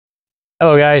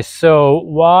Hello guys, so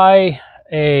why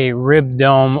a rib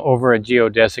dome over a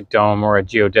geodesic dome or a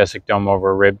geodesic dome over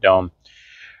a rib dome?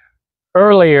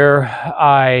 Earlier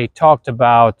I talked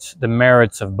about the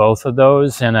merits of both of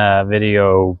those in a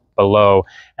video below,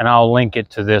 and I'll link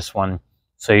it to this one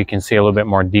so you can see a little bit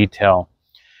more detail.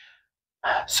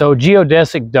 So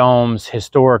geodesic domes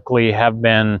historically have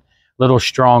been a little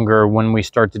stronger when we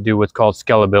start to do what's called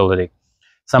scalability.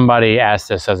 Somebody asked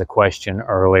this as a question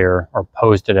earlier, or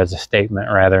posed it as a statement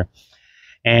rather.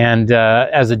 And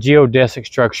as a geodesic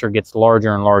structure gets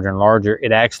larger and larger and larger,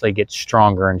 it actually gets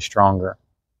stronger and stronger.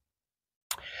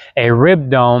 A rib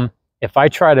dome, if I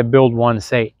try to build one,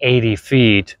 say 80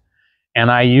 feet,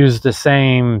 and I use the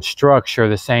same structure,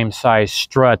 the same size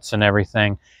struts and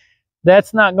everything,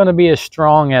 that's not going to be as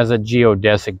strong as a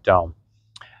geodesic dome.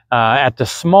 At the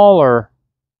smaller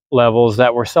levels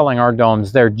that we're selling our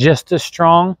domes, they're just as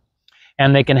strong,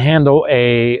 and they can handle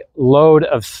a load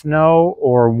of snow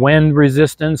or wind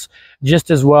resistance just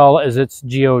as well as its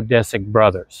geodesic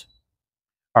brothers.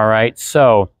 All right,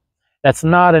 so that's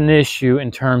not an issue in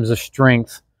terms of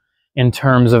strength, in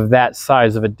terms of that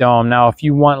size of a dome. Now, if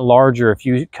you want larger, if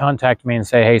you contact me and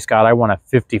say, hey Scott, I want a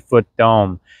 50-foot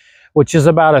dome, which is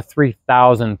about a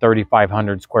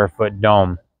 3,500 square foot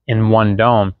dome in one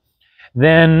dome,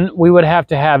 then we would have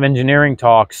to have engineering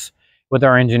talks with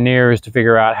our engineers to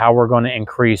figure out how we're going to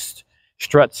increase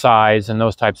strut size and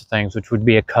those types of things, which would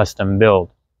be a custom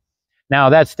build. Now,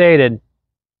 that stated,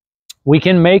 we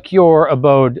can make your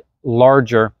abode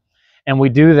larger, and we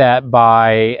do that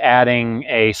by adding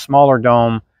a smaller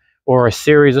dome or a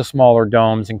series of smaller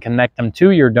domes and connect them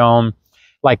to your dome,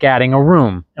 like adding a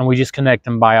room, and we just connect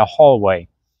them by a hallway.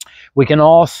 We can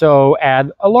also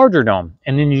add a larger dome,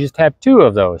 and then you just have two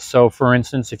of those. So for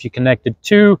instance, if you connected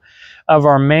two of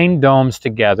our main domes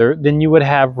together, then you would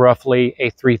have roughly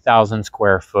a 3,000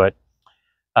 square foot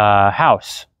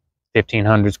house,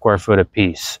 1,500 square foot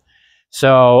apiece.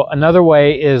 So another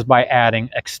way is by adding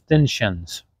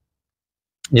extensions,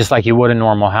 just like you would a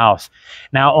normal house.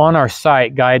 Now on our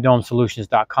site,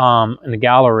 GaiaDomeSolutions.com, in the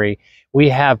gallery, we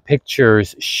have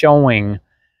pictures showing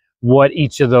what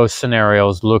each of those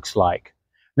scenarios looks like.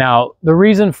 Now, the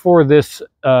reason for this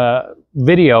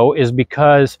video is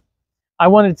because I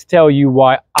wanted to tell you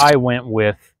why I went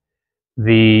with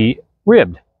the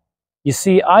ribbed. You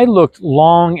see, I looked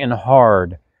long and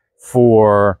hard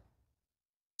for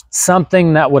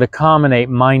something that would accommodate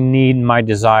my need and my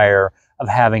desire of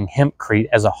having hempcrete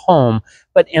as a home,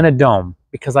 but in a dome,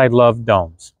 because I love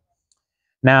domes.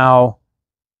 Now,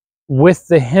 with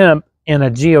the hemp in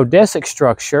a geodesic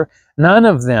structure, none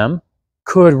of them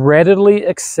could readily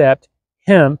accept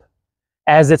hemp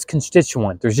as its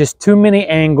constituent. There's just too many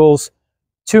angles,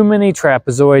 too many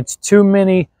trapezoids, too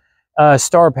many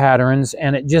star patterns,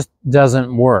 and it just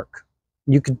doesn't work.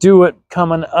 You could do it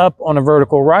coming up on a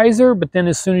vertical riser, but then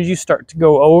as soon as you start to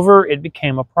go over, it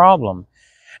became a problem.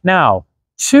 Now,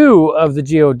 two of the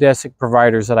geodesic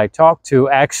providers that I talked to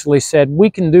actually said,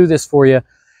 we can do this for you,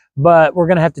 but we're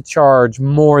going to have to charge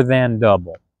more than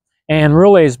double. And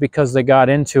really is because they got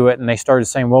into it and they started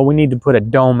saying, well, we need to put a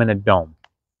dome in a dome,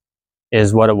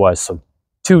 is what it was. So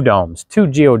two domes, two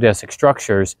geodesic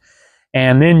structures,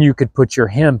 and then you could put your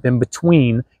hemp in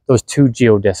between those two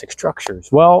geodesic structures.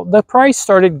 Well, the price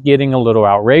started getting a little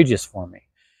outrageous for me.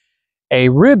 A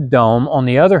rib dome, on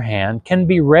the other hand, can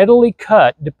be readily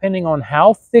cut, depending on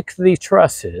how thick the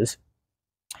truss is,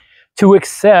 to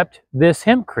accept this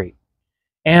hempcrete.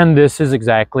 And this is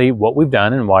exactly what we've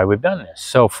done and why we've done this.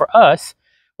 So for us,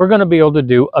 we're going to be able to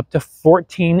do up to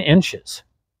 14 inches.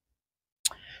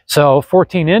 So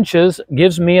 14 inches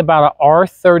gives me about an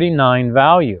R39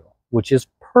 value, which is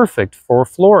perfect for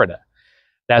Florida.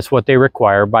 That's what they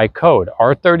require by code.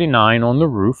 R39 on the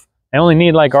roof. They only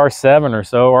need like R7 or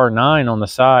so, R9 on the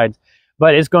sides.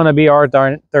 But it's going to be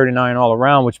R39 all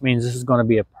around, which means this is going to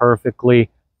be a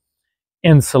perfectly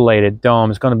insulated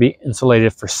dome. It's going to be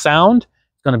insulated for sound.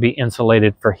 It's going to be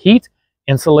insulated for heat,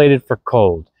 insulated for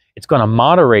cold. It's going to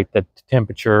moderate the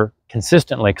temperature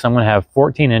consistently because I'm going to have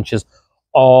 14 inches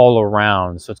all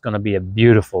around. So it's going to be a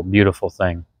beautiful, beautiful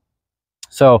thing.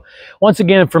 So once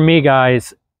again, for me,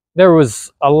 guys, there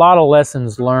was a lot of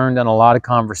lessons learned and a lot of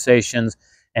conversations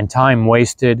and time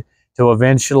wasted to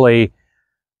eventually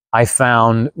I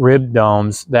found rib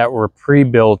domes that were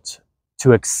pre-built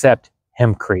to accept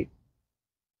hempcrete.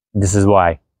 This is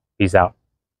why. Peace out.